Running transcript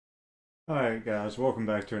Alright guys, welcome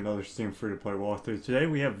back to another Steam free-to-play walkthrough. Today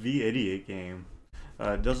we have VIDIOT game.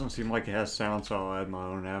 It doesn't seem like it has sound, so I'll add my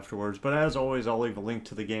own afterwards. But as always, I'll leave a link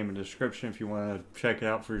to the game in the description if you want to check it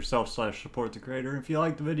out for yourself / support the creator. If you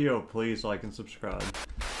like the video, please like and subscribe.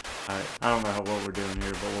 Alright, I don't know what we're doing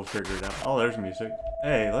here, but we'll figure it out. Oh, there's music.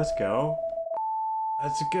 Hey, let's go.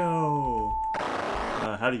 Let's go.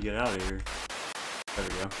 How do you get out of here? There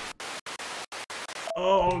we go.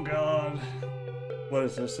 Oh god. What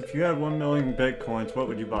is this? If you had 1 million bitcoins, what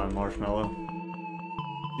would you buy, Marshmallow?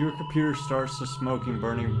 If your computer starts to smoking,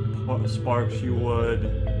 burning sparks, you would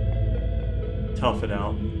tough it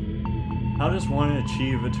out. How does one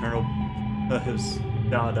achieve eternal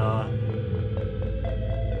Dada?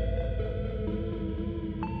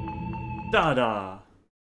 Dada!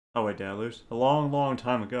 Oh wait, did I lose? A long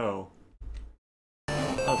time ago.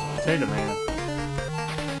 That was Potato Man.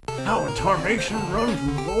 How in tarnation run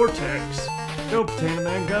from the vortex? Go, Potato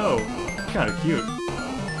Man, go! Kinda cute.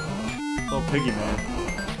 Little piggy man.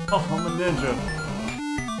 Oh, I'm a ninja.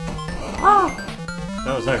 Ah!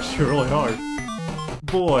 That was actually really hard.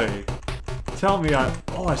 Boy, tell me I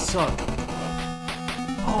suck.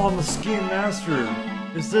 Oh, I'm a skiing master.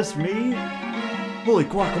 Is this me? Holy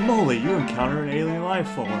guacamole, you encounter an alien life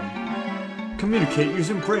form. Communicate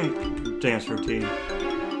using brain dance routine.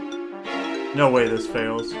 No way this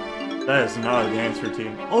fails. That is not a dance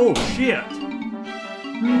routine. Oh shit!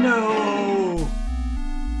 No!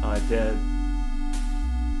 I dead.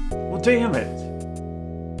 Well, damn it!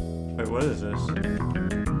 Wait, what is this? I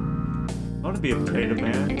want to be a potato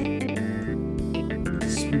man.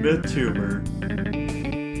 Smith tuber.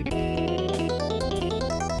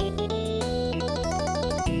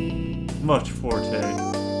 Much forte.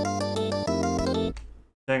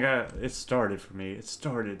 Dang, it started for me. It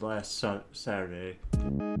started last Saturday.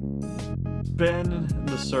 Spin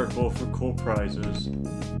the circle for cool prizes.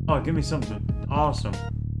 Oh, give me something awesome.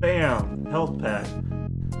 Bam! Health pack.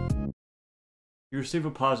 You receive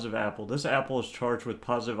a positive apple. This apple is charged with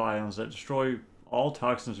positive ions that destroy all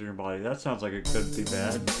toxins in your body. That sounds like it could be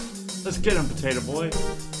bad. Let's get him, Potato Boy.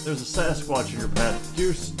 There's a Sasquatch in your path.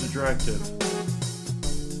 Deuce the directive.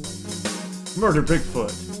 Murder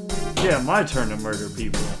Bigfoot. Yeah, my turn to murder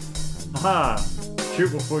people. Aha!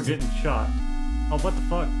 Shoot before getting shot. Oh, what the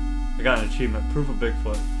fuck? I got an achievement. Proof of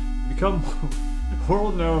Bigfoot. You become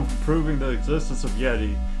world known for proving the existence of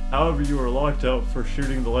Yeti. However, you are locked up for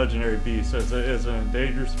shooting the legendary beast as it is an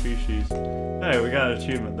endangered species. Hey, we got an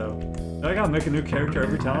achievement though. Do I gotta make a new character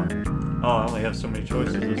every time? Oh, I only have so many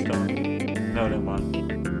choices this time. No, never mind.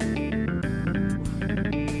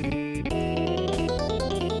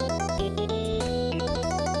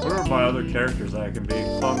 What are my other characters that I can be?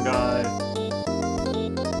 Fungi.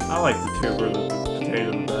 I like the tuber, the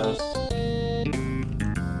potato the best.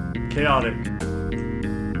 Chaotic.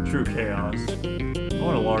 True chaos. I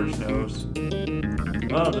want a large nose.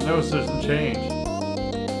 Oh, the nose doesn't change.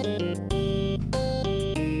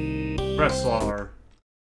 Wrestler.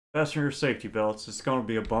 Fasten your safety belts. It's gonna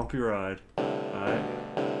be a bumpy ride. Alright.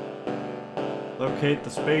 Locate the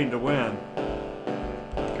spade to win.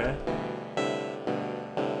 Okay.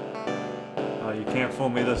 You can't fool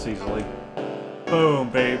me this easily. Boom,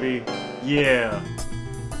 baby. Yeah.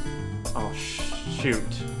 Oh, shoot.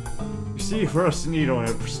 You see a rusty needle in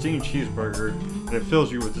a pristine cheeseburger, and it fills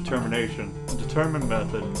you with determination. A determined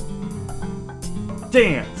method.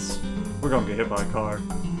 Dance! We're gonna get hit by a car.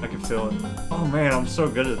 I can feel it. Oh man, I'm so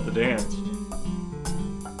good at the dance.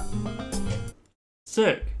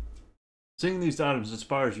 Sick! Seeing these items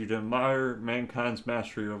inspires you to admire mankind's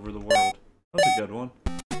mastery over the world. That's a good one.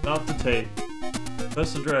 Not the tape.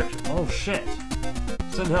 That's the direction. Oh shit!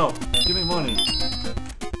 Send help. Give me money.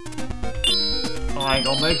 I ain't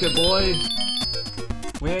gonna make it, boy.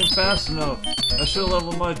 We ain't fast enough. I should've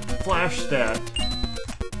leveled my flash stat.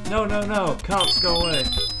 No. Cops, go away.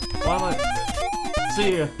 Why am I...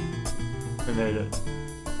 See ya. We made it.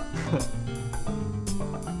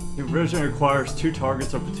 Your vision requires 2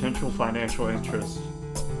 targets of potential financial interest.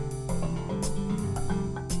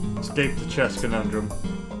 Escape the chess conundrum.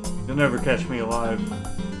 You'll never catch me alive.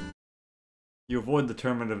 You avoid the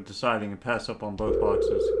tournament of deciding and pass up on both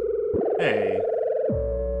boxes. Hey.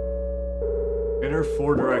 Enter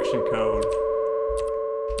 4-direction code.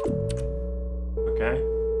 Okay.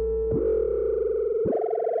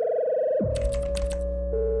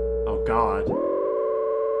 Oh god.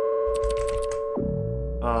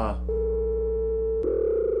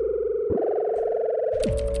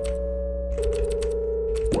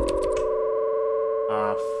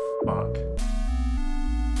 Fuck.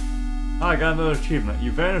 I got another achievement.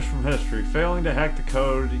 You vanish from history. Failing to hack the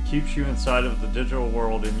code keeps you inside of the digital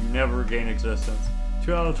world and you never regain existence.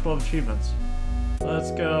 2 out of 12 achievements.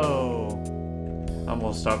 Let's go. I'm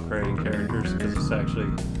gonna stop creating characters because it's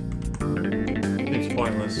actually it's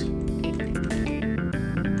pointless.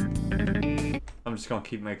 I'm just gonna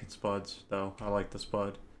keep making spuds, though. I like the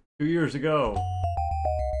spud. 2 years ago,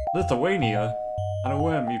 Lithuania. On a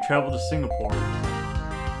whim, you traveled to Singapore.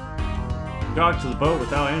 Docked to the boat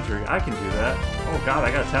without injury. I can do that. Oh god,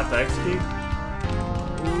 I gotta tap the X key?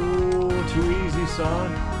 Ooh, too easy,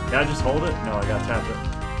 son. Can I just hold it? No, I gotta tap it.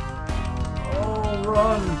 Oh,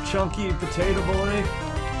 run, chunky potato boy.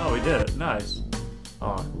 Oh, we did it. Nice.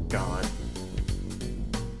 Oh, god.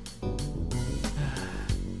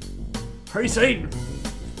 Hurry, Satan!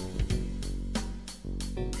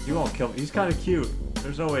 He won't kill me. He's kind of cute.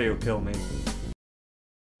 There's no way he'll kill me.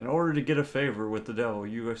 In order to get a favor with the devil,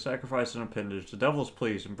 you sacrifice an appendage. The devil is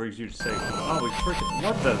pleased and brings you to safety. Oh, we freaking...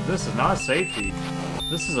 What the... This is not safety.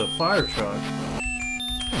 This is a fire truck.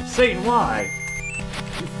 Satan, why?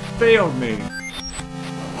 You failed me.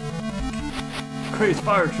 Crazy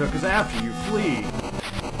fire truck is after you. Flee.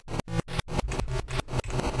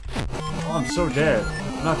 Oh, I'm so dead.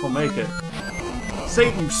 I'm not gonna make it.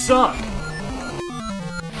 Satan, you suck!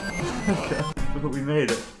 Okay, but we made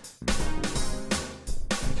it.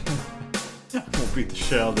 I won't beat the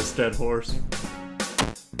shit out of this dead horse.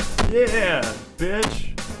 Yeah,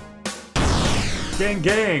 bitch! Gang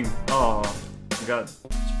gang! Oh, I got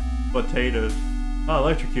potatoes. Oh,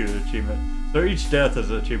 electrocuted achievement. So each death is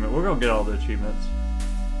an achievement. We're gonna get all the achievements.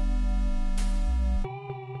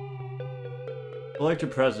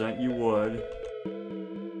 Elected president, you would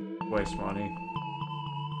waste money.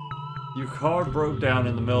 Your car broke down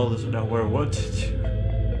in the middle of nowhere. What did you...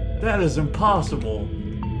 That is impossible.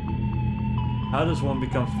 How does one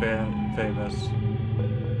become famous?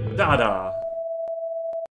 Dada!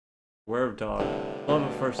 Where of dog? Love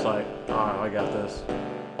at first sight. Ah, I got this.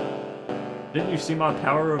 Didn't you see my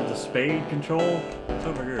power of the spade control? It's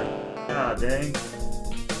over here. Ah, dang.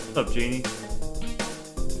 What's up, Genie?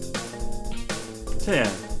 10.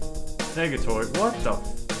 Negatoid. What the...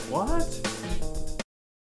 What?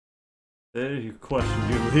 You questioned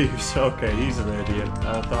you leaves. Okay, he's an idiot.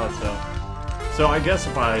 I thought so. So I guess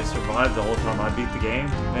if I survived the whole time, I beat the game,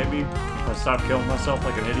 maybe? If I stop killing myself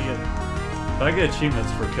like an idiot. But I get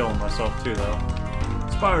achievements for killing myself too, though.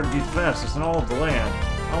 Aspire to be the fastest in all of the land.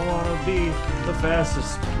 I want to be the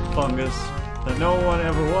fastest fungus that no one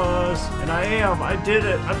ever was. And I am. I did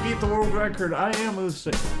it. I beat the world record. I am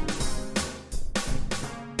Usyk.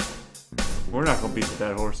 We're not going to beat the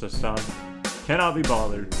dead horse this time. Cannot be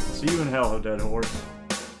bothered. See you in hell, dead horse.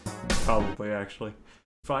 Probably, actually.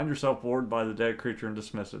 Find yourself bored by the dead creature and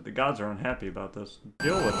dismiss it. The gods are unhappy about this.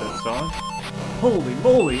 Deal with it, son. Holy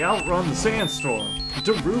moly, outrun the sandstorm.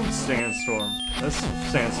 The rude sandstorm. This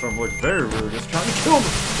sandstorm looked very rude. It's trying to kill me.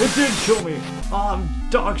 It did kill me. Oh, I'm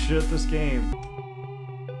dog shit at this game.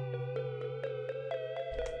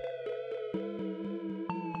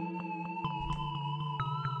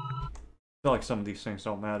 I feel like some of these things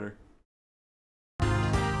don't matter.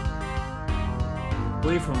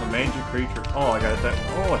 Flee from the mangy creature. Oh, I got that.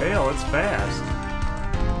 Oh, hell, it's fast.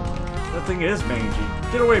 That thing is mangy.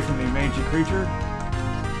 Get away from me, mangy creature.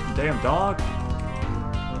 Damn dog.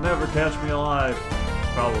 You'll never catch me alive.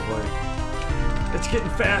 Probably. It's getting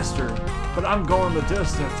faster, but I'm going the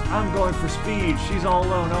distance. I'm going for speed. She's all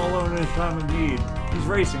alone in a time of need. He's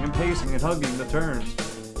racing and pacing and hugging the turns.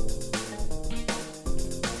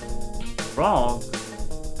 Wrong?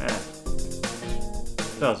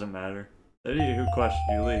 Doesn't matter. The idiot who questioned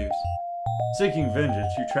you leaves. Seeking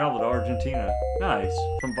vengeance, you travel to Argentina. Nice.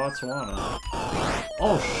 From Botswana.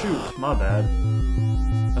 Oh shoot, my bad.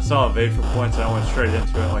 I saw evade for points and I went straight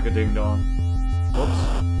into it like a ding-dong. Whoops.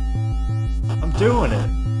 I'm doing it!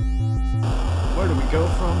 Where do we go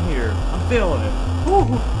from here? I'm feeling it! Woo!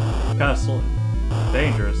 Kinda slow.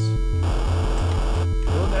 Dangerous.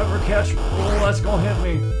 You'll never catch... Oh, that's gonna hit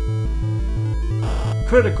me!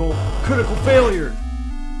 Critical failure!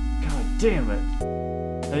 God damn it.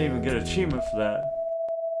 I didn't even get an achievement for that.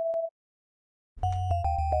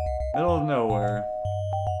 Middle of nowhere.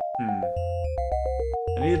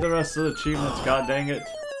 I need the rest of the achievements, god dang it.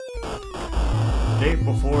 Gate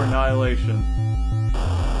before annihilation.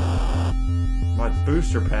 My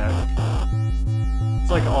booster pack.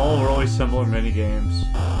 It's like all really similar mini-games.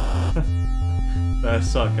 That I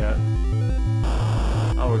suck at.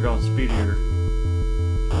 Oh, we're going speedier.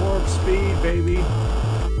 Warp speed, baby!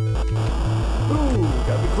 Ooh,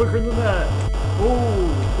 gotta be quicker than that! Ooh!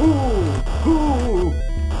 Ooh! Ooh!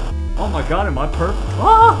 Oh my god, am I perfect?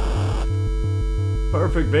 Ah!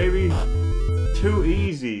 Perfect, baby! Too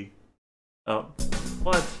easy! Oh,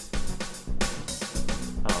 what?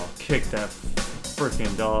 Oh, kick that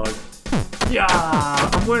freaking dog. Yeah!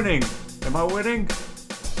 I'm winning! Am I winning?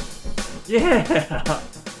 Yeah!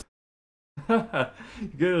 You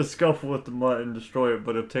get in a scuffle with the mutt and destroy it,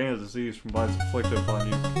 but obtain a disease from bites inflicted upon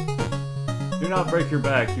you. Do not break your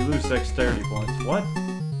back, you lose dexterity points. What?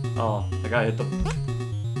 Oh, I got hit the...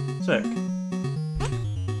 Sick.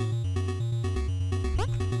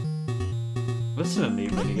 This is a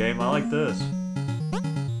neat minigame, I like this.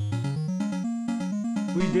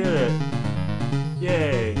 We did it!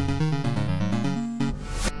 Yay!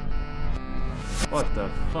 What the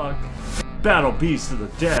fuck? Battle beast to the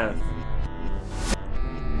death!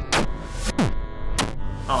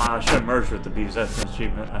 Oh, I should have merged with the beast, that's an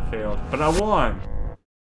achievement. I failed. But I won!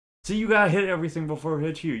 See, you gotta hit everything before it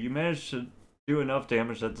hits you. You managed to do enough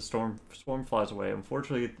damage that the swarm flies away.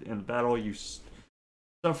 Unfortunately, in the battle, you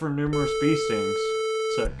suffer numerous bee stings.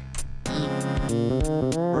 Sick.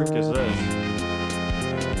 What is this?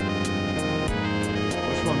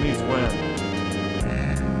 Which one means when?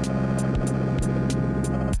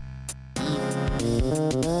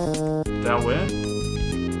 Did I win?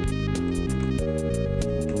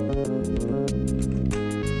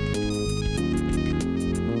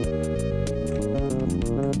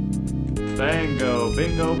 Bango,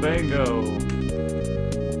 bingo, bango.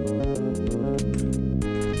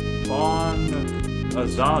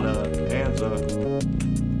 Azada,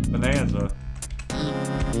 Bonanza.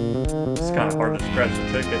 It's kind of hard to scratch the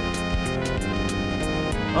ticket.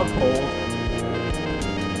 Uphold.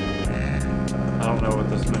 I don't know what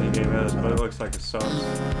this minigame is, but it looks like it sucks.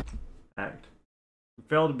 Act. You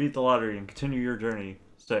failed to beat the lottery and continue your journey.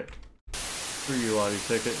 Sick. Screw you, lottery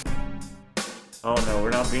ticket. Oh no, we're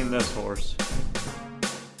not beating this horse.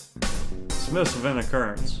 Dismiss event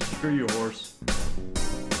occurrence. Screw you, horse.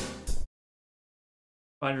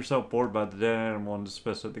 Find yourself bored by the dead animal and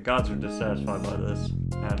dismiss it. The gods are dissatisfied by this.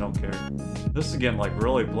 I don't care. This is getting like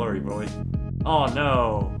really blurry, boy. Oh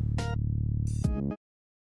no!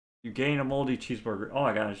 You gain a moldy cheeseburger. Oh,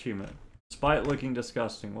 I got an achievement. Despite looking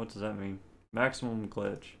disgusting. What does that mean? Maximum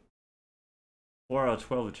glitch. 4 out of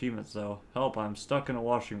 12 achievements though. Help, I'm stuck in a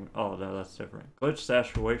washing... Oh, no, that's different. Glitch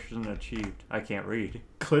saturation achieved. I can't read.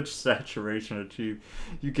 Glitch saturation achieved.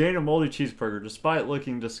 You gain a moldy cheeseburger despite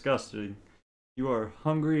looking disgusting. You are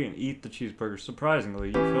hungry and eat the cheeseburger. Surprisingly,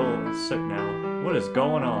 you feel sick now. What is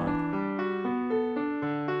going on?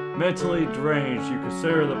 Mentally deranged, you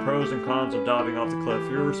consider the pros and cons of diving off the cliff.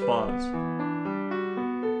 Your response.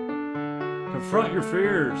 Confront your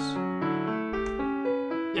fears.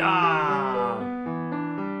 Yeah!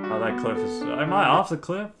 Oh, that cliff is... Am I off the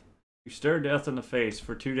cliff? You stare death in the face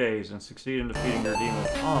for 2 days and succeed in defeating your demons.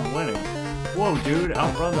 Oh, I'm winning. Whoa, dude,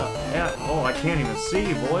 outrun the... Oh, I can't even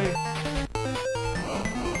see, boy.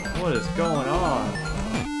 What is going on?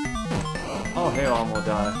 Oh, hell, I'm gonna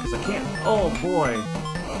die. Because I can't... Oh, boy.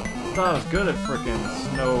 I thought I was good at frickin'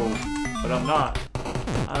 snow, but I'm not.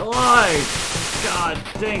 I lied! God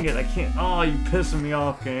dang it, I can't... Oh, you pissing me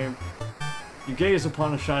off, game. You gaze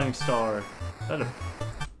upon a shining star. Is that a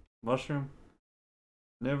mushroom?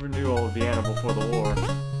 Never knew I would be Anna before the war.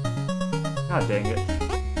 God dang it.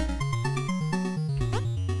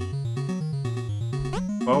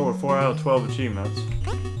 Well, we're 4 out of 12 achievements.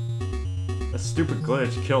 That stupid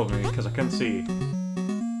glitch killed me because I couldn't see.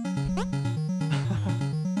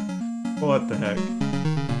 What the heck?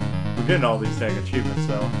 We're getting all these dang achievements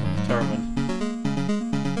though. I'm determined.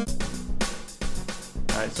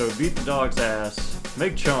 Alright, so we beat the dog's ass.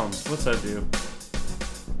 Make chums. What's that do?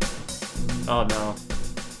 Oh no.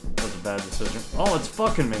 That was a bad decision. Oh, it's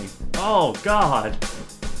fucking me. Oh, God.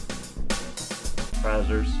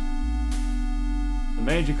 Brazzers. The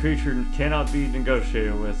mangy creature cannot be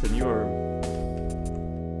negotiated with, and you are...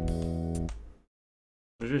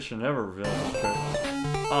 Magician never reveals his tricks.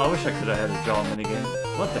 Oh, I wish I could have had a jaw minigame.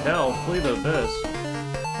 What the hell? Flee the abyss.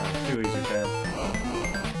 Oh, too easy, fam.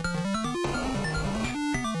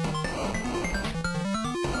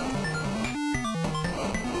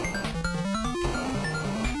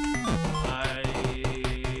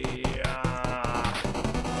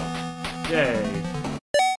 Yay.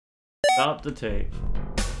 Stop the tape.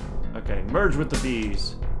 Okay, merge with the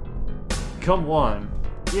bees. Come one.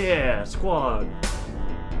 Yeah, squad.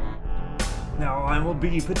 Now I'm a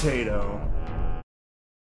bee potato.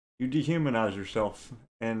 You dehumanize yourself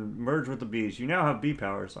and merge with the bees. You now have bee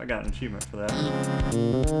powers. I got an achievement for that.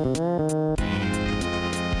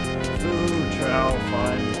 Food, trow,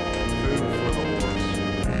 find food for the horse.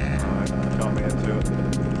 Alright, tell me into it.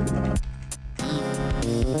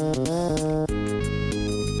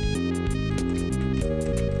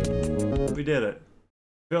 We did it.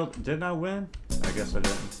 Didn't I win? I guess I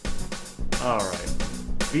didn't. Alright.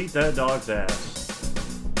 Beat that dog's ass.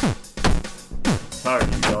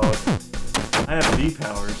 D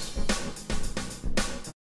powers.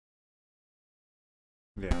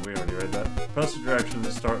 Yeah, we already read that. Press the direction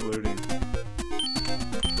to start looting.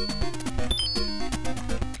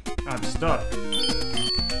 I'm stuck.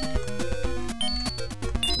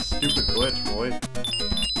 This stupid glitch, boy.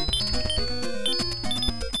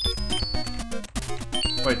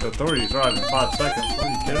 Wait, the authorities arrive in 5 seconds. Are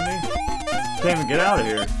you kidding me? Can't even get out of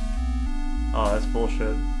here. Oh, that's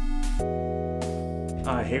bullshit.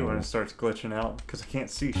 I hate when it starts glitching out, because I can't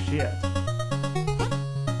see shit.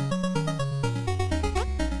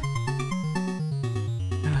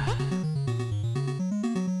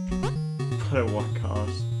 But at what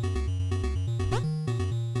cost?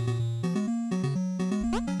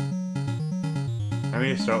 I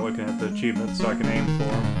need to start looking at the achievements so I can aim for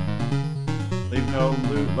them. Leave no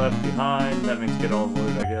loot left behind. That means get all the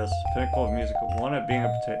loot, I guess. Pinnacle of musical. One at being a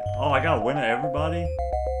potato. Oh, I gotta win at everybody?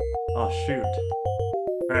 Oh, shoot.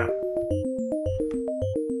 Crap.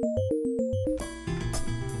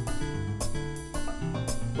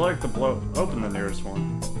 Select the blow. Open the nearest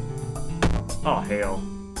one. Oh, hell.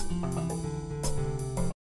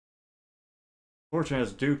 Fortune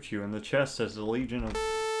has duped you, and the chest says the Legion of...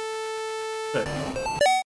 Sick.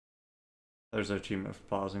 There's an achievement for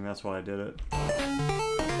pausing, that's why I did it.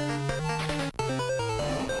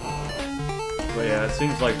 But yeah, it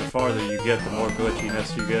seems like the farther you get, the more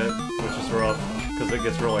glitchiness you get, which is rough, because it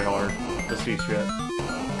gets really hard to see shit.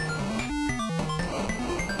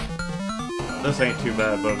 This ain't too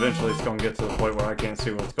bad, but eventually it's gonna get to the point where I can't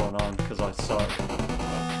see what's going on, because I suck.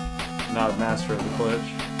 Not a master of the glitch.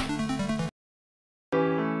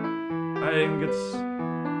 I didn't even get to...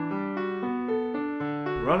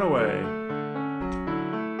 Run away.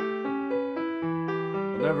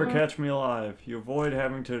 Never catch me alive. You avoid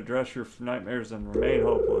having to address your nightmares and remain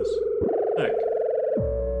hopeless. Sick.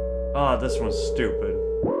 Ah, this one's stupid.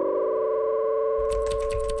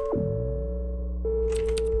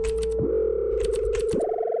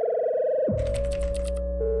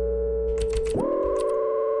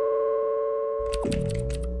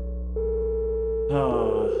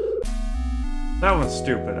 That one's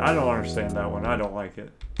stupid. I don't understand that one. I don't like it.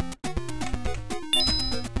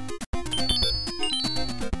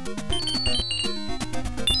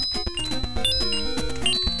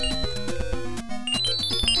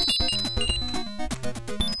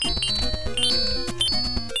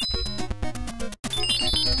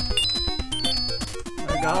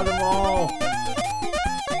 Got them all!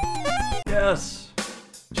 Yes!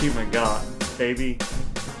 Achievement got, baby.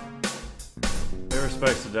 It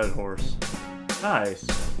respects the dead horse. Nice!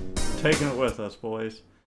 We're taking it with us, boys.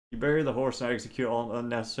 You bury the horse and execute all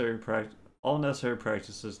necessary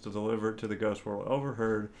practices to deliver it to the ghost world.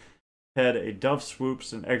 Overheard. Head, a dove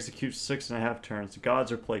swoops and executes 6.5 turns. The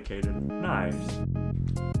gods are placated. Nice.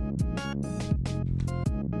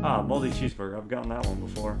 Ah, moldy cheeseburger. I've gotten that one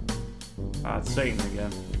before. Ah, it's Satan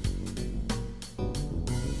again.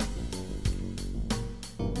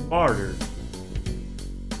 Barter.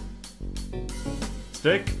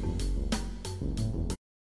 Stick.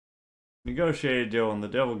 Negotiate a deal and the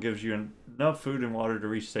devil gives you enough food and water to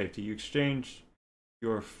reach safety. You exchange.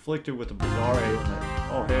 You are afflicted with a bizarre ailment.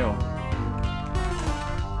 Oh hell.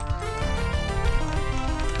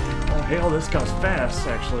 Oh hell, this guy's fast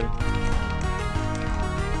actually.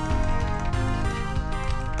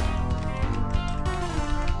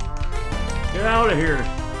 Get out of here,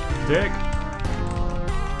 dick.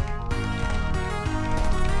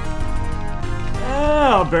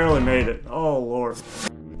 Ah, I barely made it. Oh, Lord.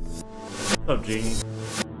 What's up, Genie?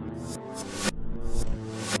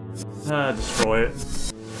 Ah, destroy it.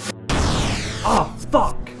 Oh,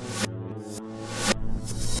 fuck!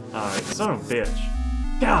 Alright, son of a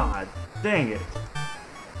bitch. God dang it.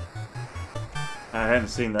 I hadn't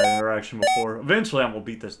seen that interaction before. Eventually, I'm gonna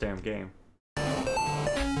beat this damn game.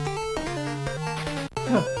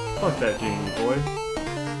 Fuck that Genie, boy.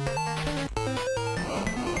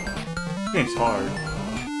 Game's hard.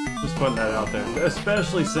 Just putting that out there.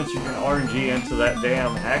 Especially since you can RNG into that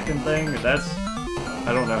damn hacking thing. That's...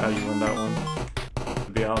 I don't know how you win that one,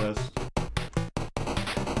 to be honest.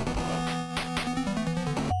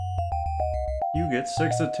 You get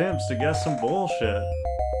 6 attempts to guess some bullshit.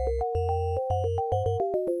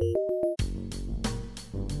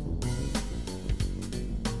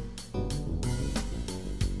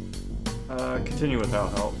 Continue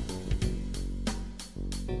without help.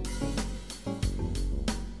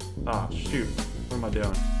 Ah, shoot. What am I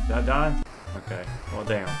doing? Did I die? Okay. Well,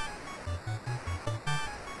 damn.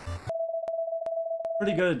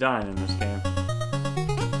 Pretty good at dying in this game.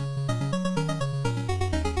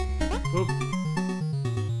 Oop.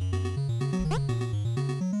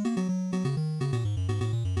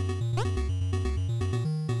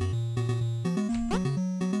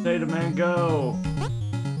 Potato Man, go!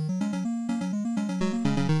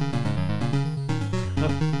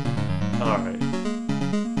 Alright.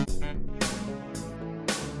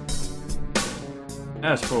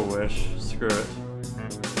 Ask for a wish. Screw it.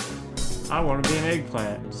 I want to be an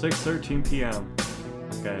eggplant. 6:13 p.m.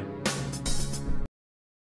 Okay.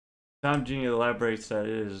 Time Genie elaborates that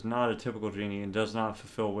it is not a typical genie and does not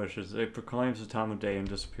fulfill wishes. It proclaims the time of day and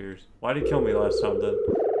disappears. Why'd he kill me last time then?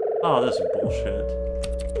 Oh, this is bullshit.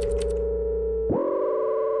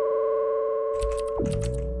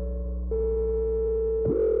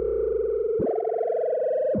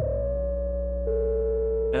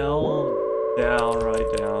 L down,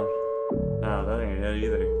 right down. No, that ain't it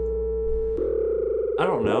either. I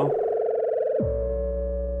don't know.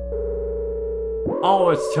 Oh,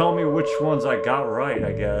 it's telling me which ones I got right,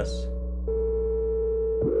 I guess.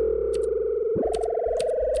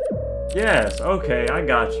 Yes, okay, I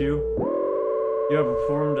got you. You have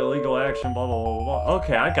performed illegal action, blah, blah, blah, blah.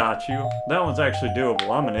 Okay, I got you. That one's actually doable.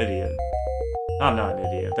 I'm an idiot. I'm not an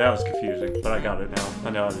idiot. That was confusing, but I got it now. I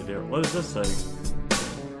know how to do it. What is this thing?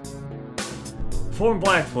 Perform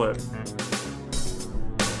black flip.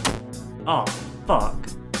 Oh, fuck.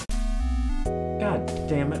 God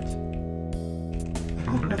damn it.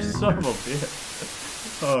 Son of a bitch.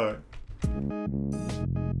 Alright.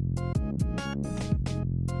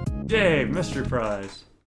 Yay, mystery prize.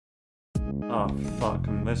 Oh, fuck,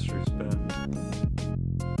 a mystery spin.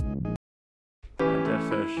 Dead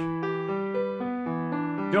fish.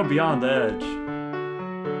 Go beyond the edge.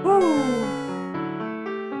 Woo!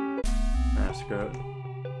 That's good.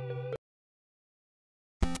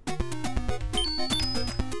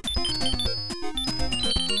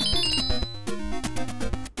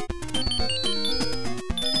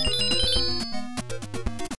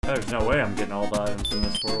 There's no way I'm getting all the items in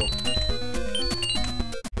this world.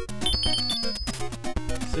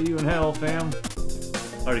 See you in hell, fam.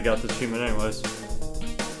 I already got this achievement anyways.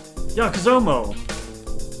 Yakuzomo!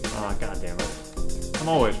 Ah, god damn it. I'm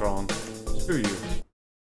always wrong. Screw you.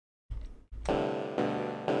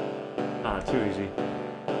 Ah, too easy.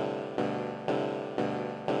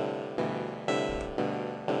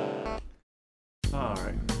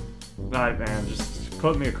 Alright. Alright, man, just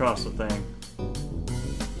put me across the thing.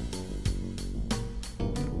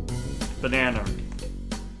 Banana.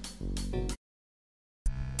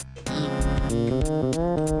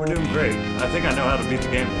 We're doing great. I think I know how to beat the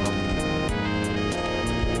game now.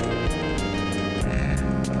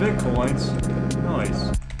 Bitcoins. Nice.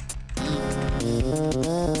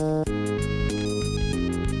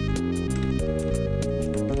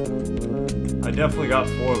 I definitely got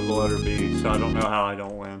 4 of the letter B, so I don't know how I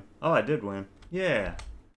don't win. Oh, I did win. Yeah.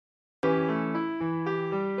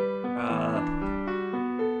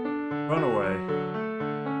 Run away.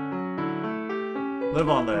 Live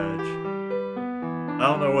on the edge. I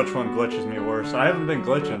don't know which one glitches me worse. I haven't been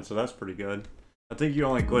glitching, so that's pretty good. I think you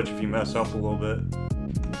only glitch if you mess up a little bit.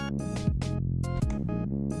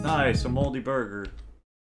 Nice, a moldy burger.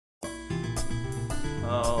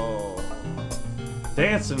 Oh.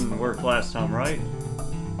 Dancing worked last time, right?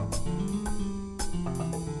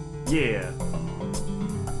 Yeah.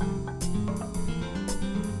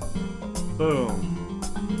 Boom.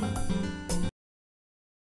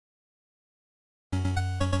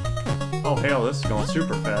 Oh hell, this is going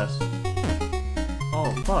super fast.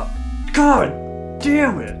 Oh fuck. God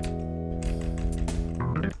damn it!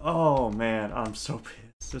 Oh man, I'm so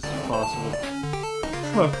pissed. This is possible.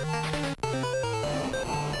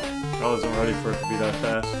 I wasn't ready for it to be that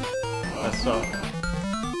fast. That sucked.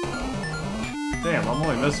 Damn, I'm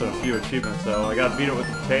only missing a few achievements though. I gotta beat it with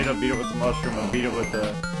the potato, beat it with the mushroom, and beat it with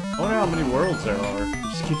the... I wonder how many worlds there are. It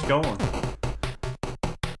just keeps going.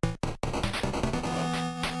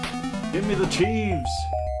 Give me the Chiefs!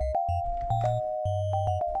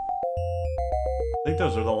 I think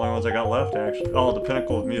those are the only ones I got left, actually. Oh, the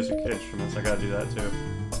pinnacle of music instruments. I gotta do that, too.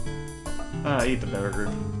 Ah, eat the burger.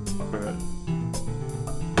 Screw it.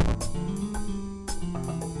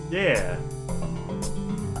 Yeah!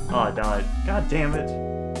 Oh, I died. God damn it!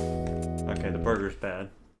 Okay, the burger's bad.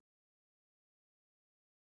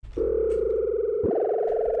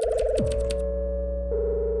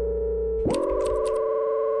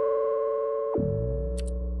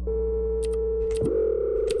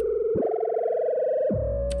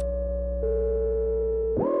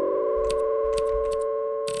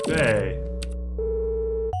 Hey.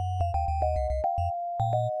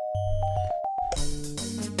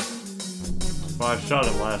 Well, I shot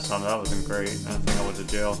him last time, that wasn't great. I think I went to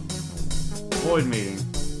jail. Void meeting.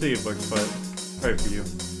 See you, Bigfoot. Pray for you.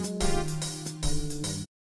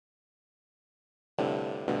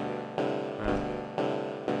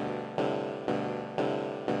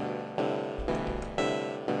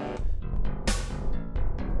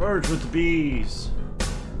 Merge with the bees.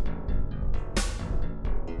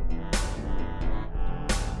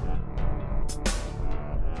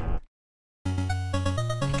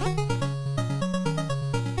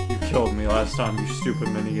 You killed me last time, you stupid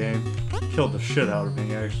minigame. Killed the shit out of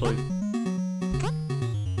me, actually.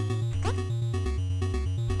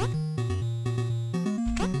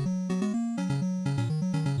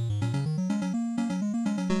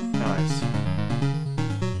 Nice.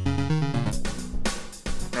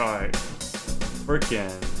 Alright.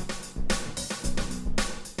 Frickin'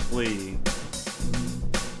 Lee.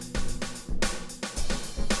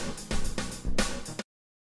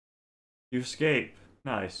 You escape.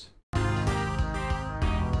 Nice.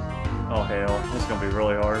 Oh hell, this is gonna be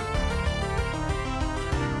really hard.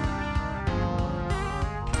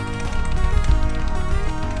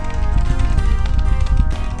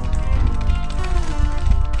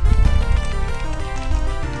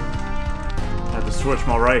 I had to switch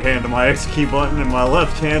my right hand to my X key button and my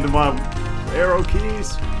left hand to my arrow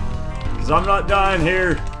keys. Because I'm not dying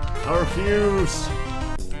here. I refuse.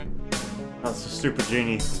 That's a stupid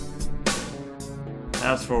genie.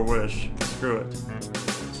 Ask for a wish. Screw it.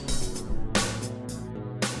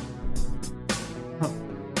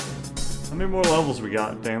 How many more levels we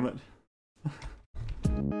got, damn it?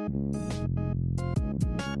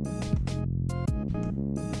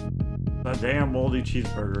 That damn moldy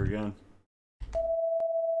cheeseburger again.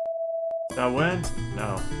 Did I win?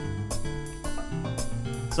 No.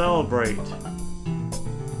 Celebrate.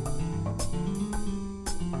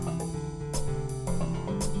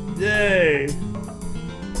 Yay!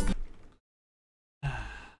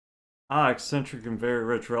 Eccentric and very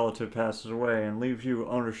rich relative passes away and leaves you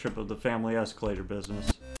ownership of the family escalator business.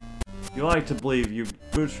 You like to believe you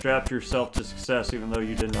bootstrapped yourself to success even though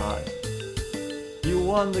you did not. You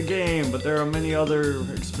won the game, but there are many other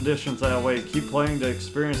expeditions that await. Keep playing to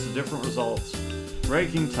experience the different results.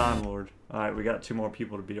 Ranking Time Lord. Alright, we got 2 more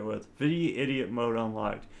people to beat it with. Idiot mode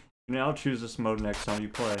unlocked. You now choose this mode next time you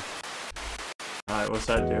play. Alright, what's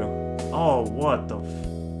that do? Oh, what the f...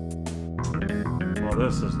 Well,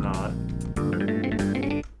 this is not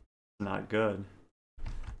good.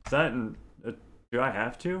 Is that in... do I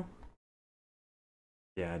have to?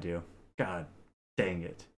 Yeah, I do. God dang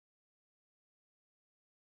it.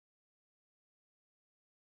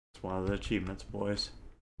 It's one of the achievements, boys.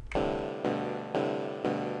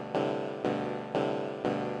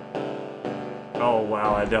 Oh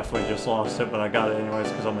wow, I definitely just lost it, but I got it anyways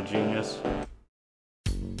because I'm a genius.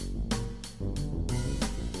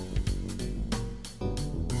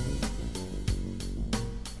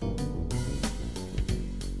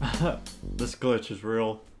 This glitch is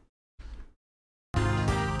real.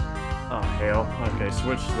 Oh hell. Okay,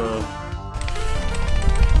 switch the...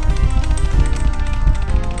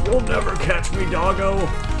 You'll never catch me, doggo!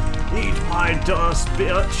 Eat my dust,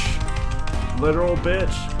 bitch! Literal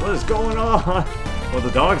bitch. What is going on? Well,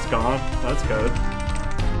 the dog's gone. That's good.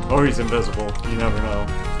 Or he's invisible. You never know.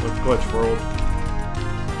 With Glitch World.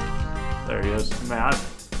 There he is. Man,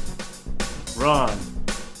 run.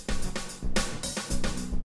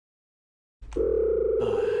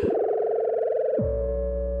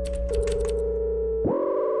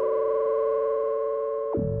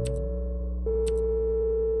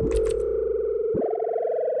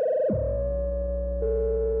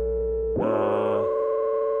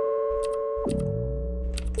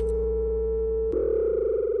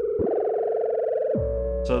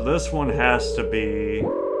 So this one has to be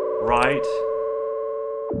right.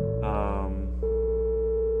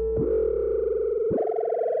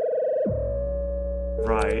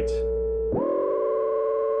 Right.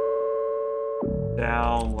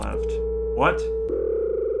 Down, left. What?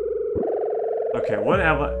 Okay, what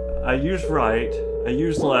have I used right, I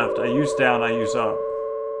used left, I used down, I used up.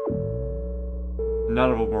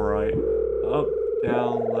 None of them are right. Up,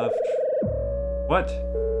 down, left. What?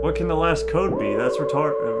 What can the last code be? That's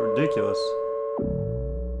ridiculous.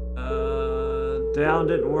 Down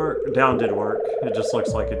didn't work. Down did work. It just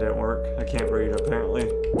looks like it didn't work. I can't read, apparently.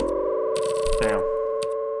 Damn.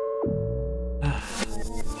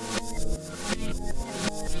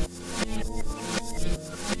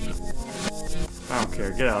 I don't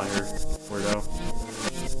care. Get out of here, weirdo.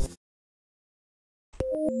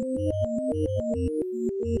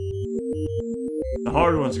 The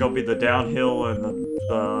hard one's gonna be the downhill and the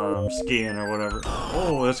skiing or whatever.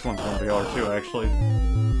 Oh, this one's gonna be hard too, actually.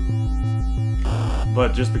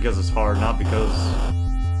 But just because it's hard, not because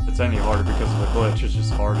it's any harder because of the glitch. It's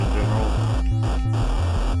just hard in general.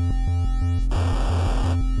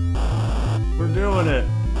 We're doing it.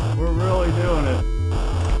 We're really doing it.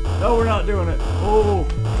 No, we're not doing it. Oh,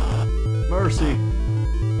 mercy.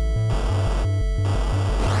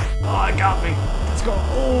 it got me. It's going.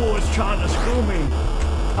 Oh, it's trying to screw me.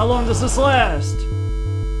 How long does this last?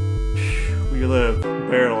 We live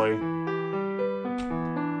barely.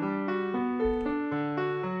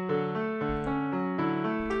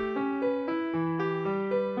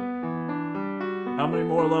 How many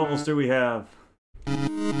more levels do we have?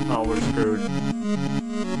 Oh, we're screwed.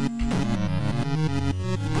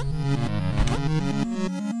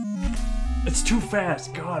 It's too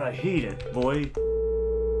fast. God, I hate it, boy.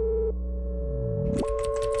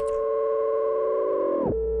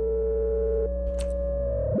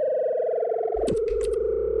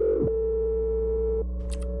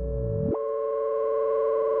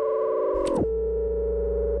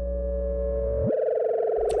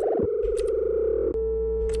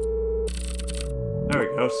 There we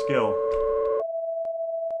go, skill.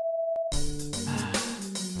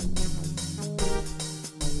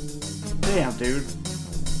 Damn, dude.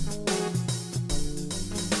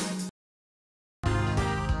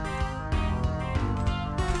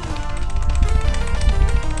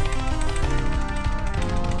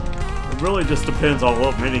 It really just depends on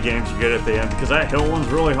what mini games you get at the end, because that hill one's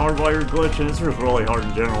really hard while you're glitching. It's just really hard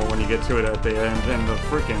in general when you get to it at the end, and the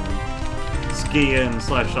freaking skiing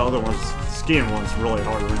slash the other ones, skiing one's really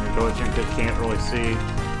hard when you're glitching because you can't really see.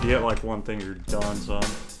 If you hit like one thing, you're done, son.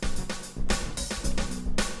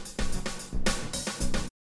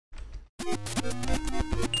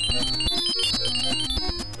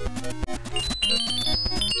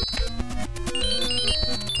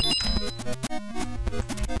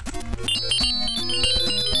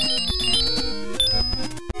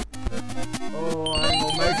 Oh, I ain't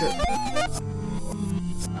gonna make it.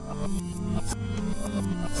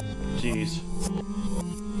 Jeez.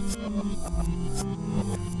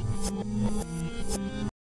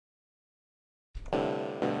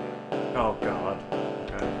 Oh god.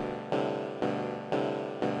 Okay.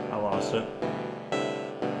 I lost it.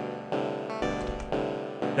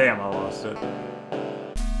 Damn, I lost it.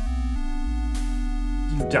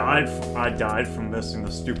 You died I died from missing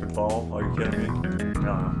the stupid ball? Are you kidding me?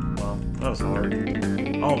 Nah, well, that was hard.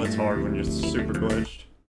 All of it's hard when you're super glitched.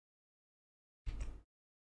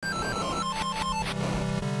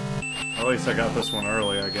 At least I got this one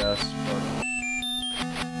early, I guess. But...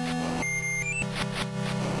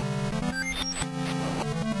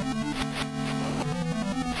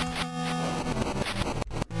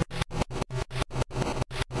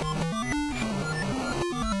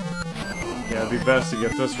 yeah, it'd be best to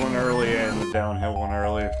get this one early and the downhill one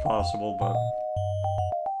early if possible, but...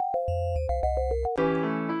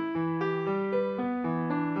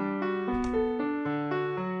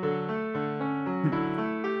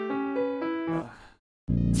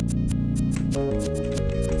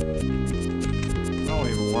 I don't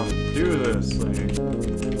even want to do this thing.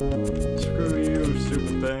 Screw you,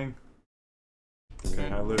 stupid thing. Okay,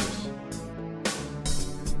 I lose.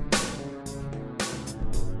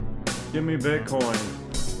 Give me Bitcoin.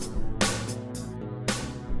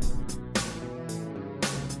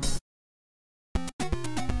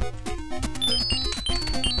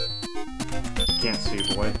 Can't see,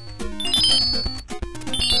 boy.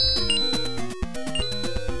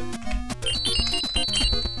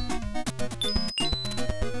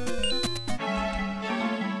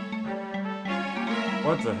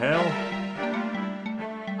 What the hell?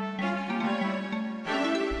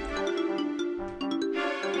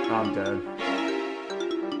 I'm dead.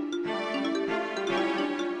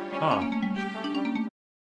 Huh.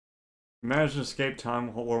 Managed to escape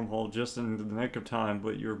time wormhole just in the nick of time,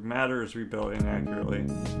 but your matter is rebuilt inaccurately.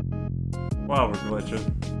 Wow, we're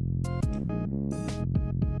glitching.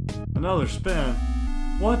 Another spin?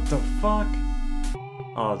 What the fuck?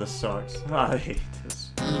 Oh, this sucks. I hate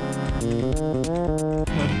this.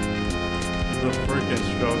 The freaking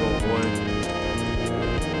struggle, boy.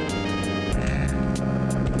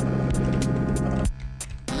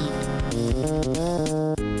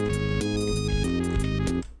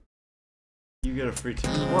 You get a free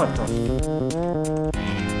ticket. What the?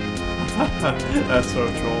 That's so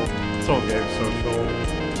troll. This whole game's so troll.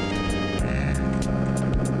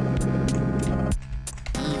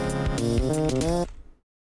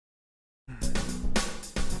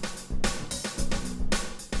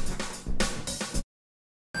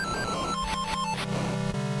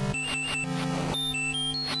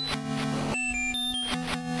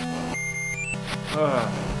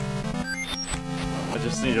 I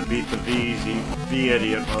just need to beat the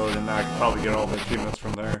V-Idiot mode, and I can probably get all the achievements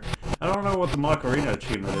from there. I don't know what the Macarena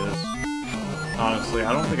achievement is. Honestly,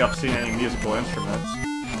 I don't think I've seen any musical instruments.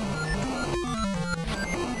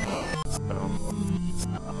 So.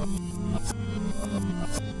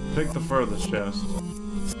 Pick the furthest chest.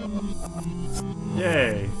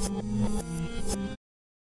 Yay!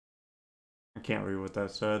 I can't read what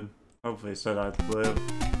that said. Hopefully it said I'd live.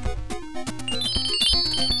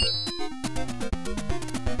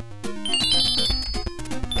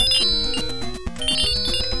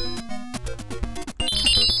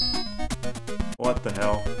 What the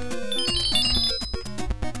hell?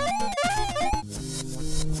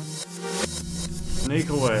 Sneak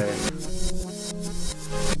away.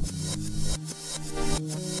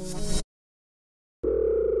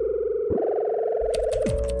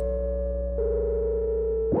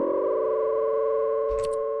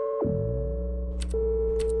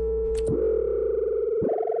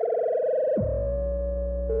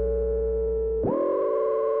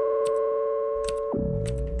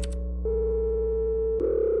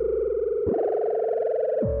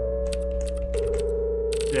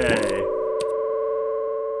 Yay.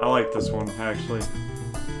 I like this one, actually.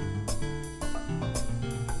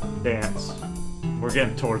 Dance. We're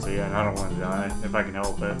getting towards the end. I don't want to die, if I can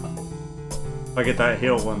help it. If I get that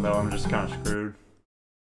heal one, though, I'm just kind of screwed.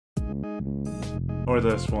 Or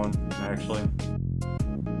this one, actually.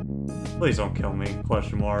 Please don't kill me,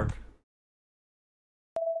 question mark.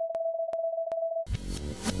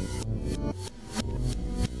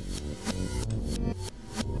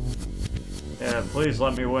 Yeah, please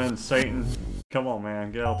let me win, Satan. Come on,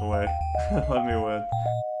 man, get out the way. Let me win.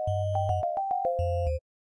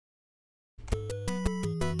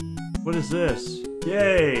 What is this?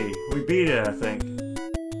 Yay! We beat it, I think.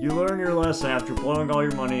 You learn your lesson after blowing all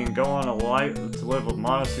your money and go on a life to live a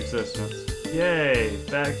modest existence. Yay!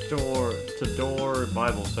 Backdoor to door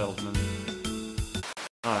Bible salesman.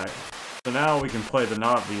 Alright, so now we can play the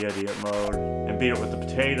not VIDIOT mode and beat it with the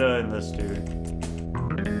potato and this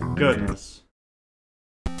dude. Goodness.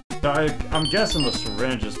 So I'm guessing the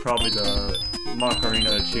syringe is probably the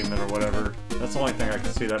Macarena achievement or whatever. That's the only thing I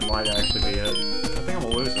can see that might actually be it. I think I'm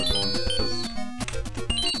gonna lose this one, because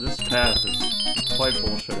this path is quite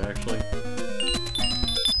bullshit, actually.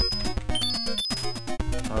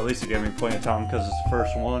 At least it gave me plenty of time because it's the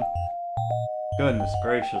first one. Goodness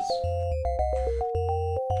gracious.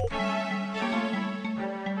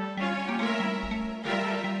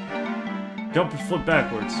 Jump and flip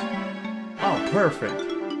backwards. Oh, perfect.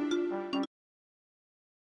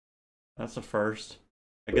 That's a first.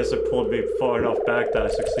 I guess it pulled me far enough back that I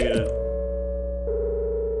succeeded.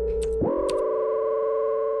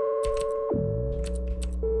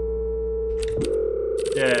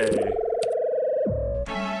 Yay.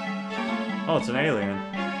 Oh, it's an alien.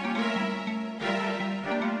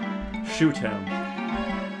 Shoot him.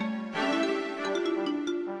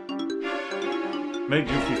 Make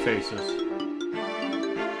goofy faces.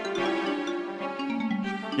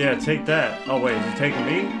 Yeah, take that. Oh wait, is he taking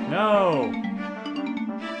me? No!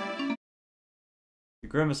 You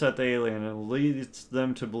grimace at the alien and leads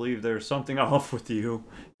them to believe there's something off with you.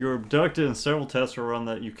 You're abducted and several tests are run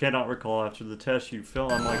that you cannot recall. After the test, you feel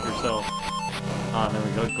unlike yourself. Ah, there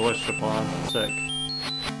we go. Glitched upon. Sick.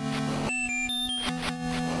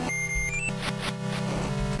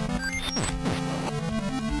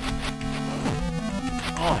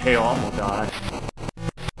 Oh hell, I'm gonna die.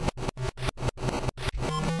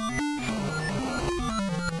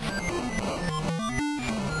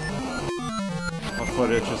 My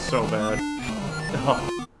foot itches so bad. Oh.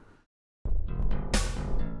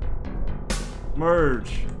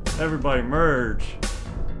 Merge! Everybody merge!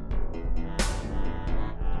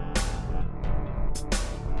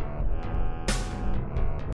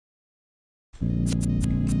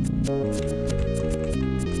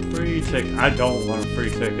 Free ticket. I don't want a free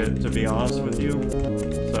ticket, to be honest with you.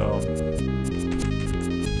 So.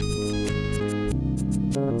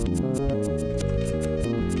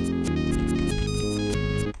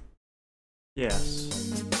 Yes.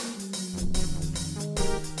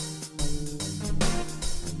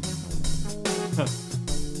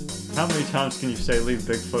 How many times can you say leave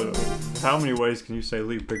Bigfoot? How many ways can you say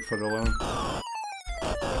leave Bigfoot alone?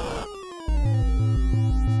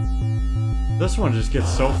 This one just gets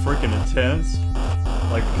so freaking intense.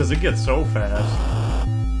 Like, because it gets so fast.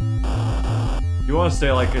 You want to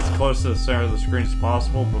stay like as close to the center of the screen as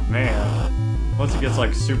possible, but man, once it gets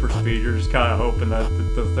like super speed, you're just kind of hoping that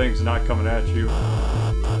the thing's not coming at you.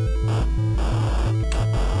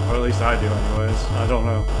 Or at least I do anyways. I don't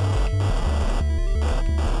know.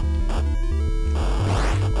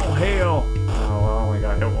 Oh hell! Oh well, I only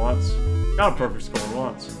got hit once. Got a perfect score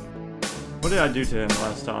once. What did I do to him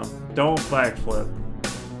last time? Don't backflip.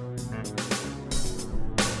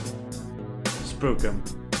 Spook him.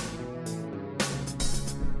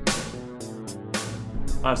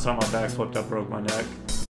 Last time I backflipped, I broke my neck.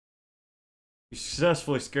 You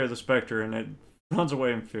successfully scare the specter and it runs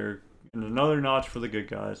away in fear. And another notch for the good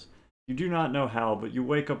guys. You do not know how, but you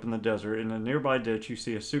wake up in the desert. In a nearby ditch, you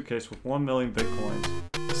see a suitcase with 1 million bitcoins.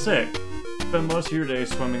 Sick! Spend most of your day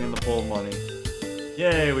swimming in the pool of money.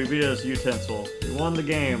 Yay, we beat this utensil. You won the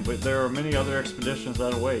game, but there are many other expeditions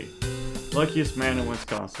that await. Luckiest man in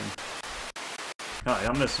Wisconsin. Alright,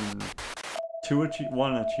 I'm missing two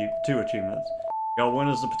achievements. Gotta win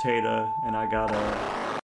as the potato, and I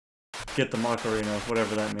gotta get the Macarena,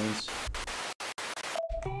 whatever that means.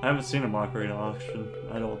 I haven't seen a Macarena auction,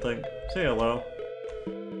 I don't think. Say hello.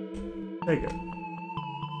 Take it.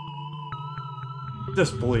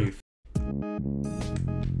 Disbelief.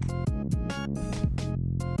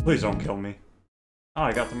 Please don't kill me. Oh,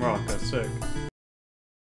 I got the Morocco, sick.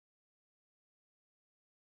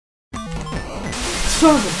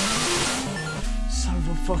 Son of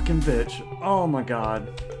a fucking bitch. Oh my god.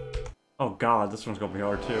 Oh god, this one's gonna be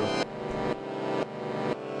hard too.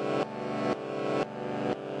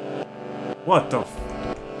 What the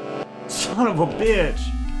f— Son of a bitch!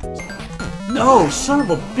 No! Son of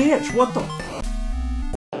a bitch! What the—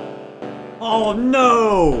 Oh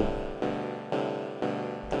no!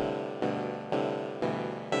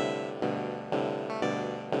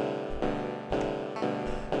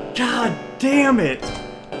 God damn it!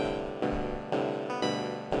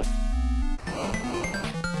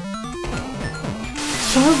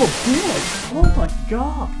 Son of a bitch! Oh my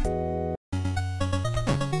god!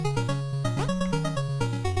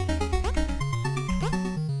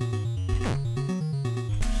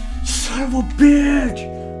 Son of a bitch!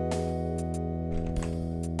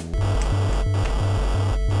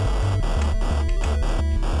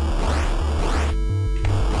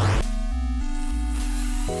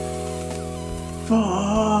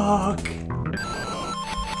 Fuck!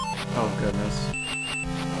 Oh goodness.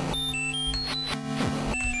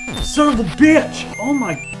 Son of a bitch! Oh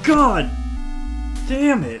my god!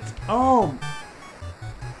 Damn it! Oh!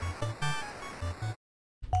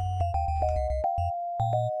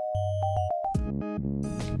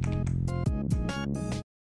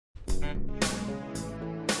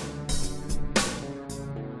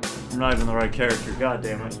 I'm not even the right character, god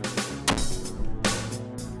damn it.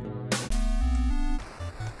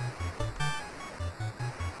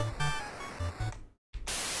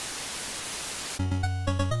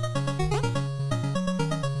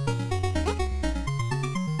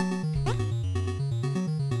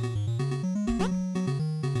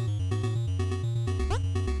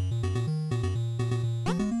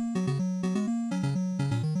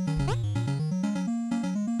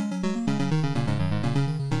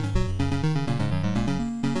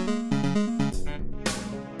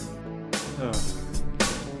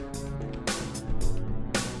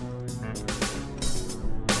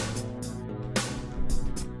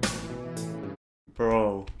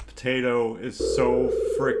 Bro, potato is so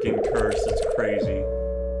freaking cursed, it's crazy.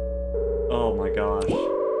 Oh my gosh.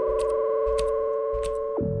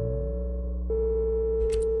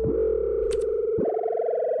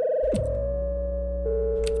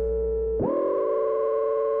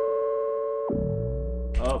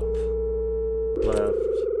 Up, left.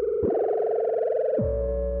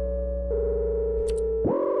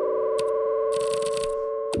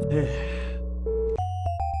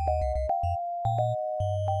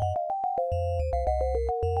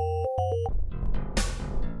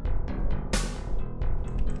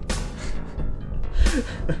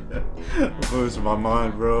 I'm losing my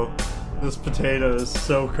mind, bro. This potato is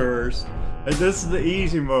so cursed. And this is the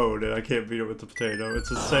easy mode, and I can't beat it with the potato.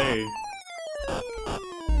 It's insane.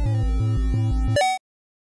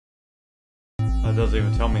 That doesn't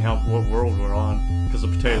even tell me what world we're on. Because the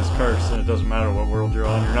potato's cursed, and it doesn't matter what world you're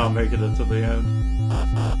on. You're not making it to the end.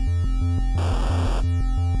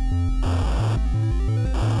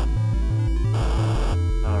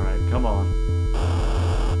 Alright, come on.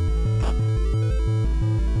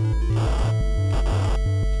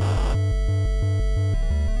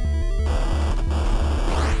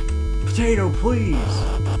 Potato, please!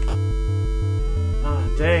 Ah,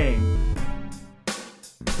 dang.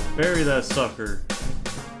 Bury that sucker.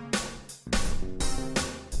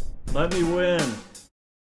 Let me win.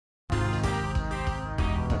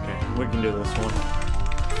 Okay, we can do this one.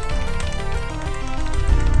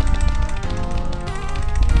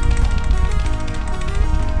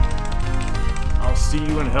 I'll see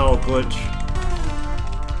you in hell, Glitch.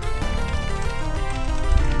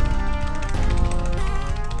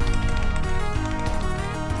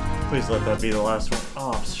 Please let that be the last one.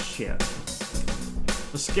 Oh, shit.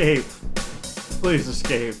 Escape. Please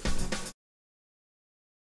escape.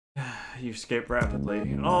 You escape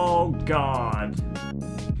rapidly. Oh, God.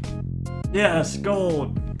 Yes,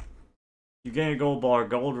 gold! You gain a gold bar.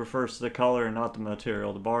 Gold refers to the color and not the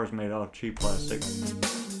material. The bar is made out of cheap plastic.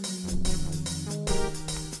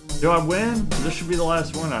 Do I win? This should be the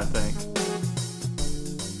last one, I think.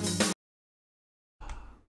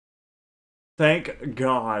 Thank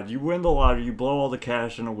God. You win the lottery, you blow all the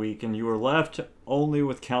cash in a week, and you are left only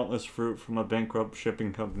with countless fruit from a bankrupt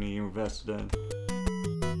shipping company you invested in.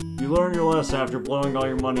 You learn your lesson after blowing all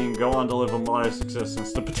your money and go on to live a modest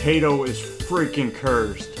existence. The potato is freaking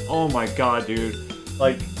cursed. Oh my God, dude.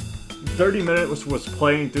 Like, 30 minutes was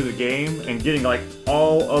playing through the game and getting like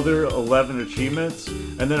all other 11 achievements,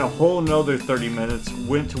 and then a whole nother 30 minutes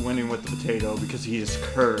went to winning with the potato because he is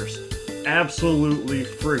cursed. Absolutely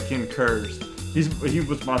freaking cursed. He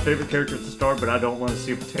was my favorite character at the start, but I don't want to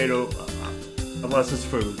see a potato unless it's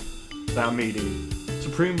food that I'm eating.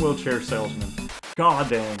 Supreme Wheelchair Salesman. God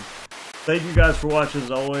dang. Thank you guys for watching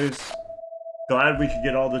as always. Glad we could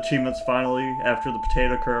get all the achievements finally after the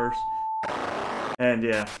potato curse. And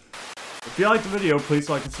yeah. If you liked the video, please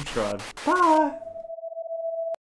like and subscribe. Bye!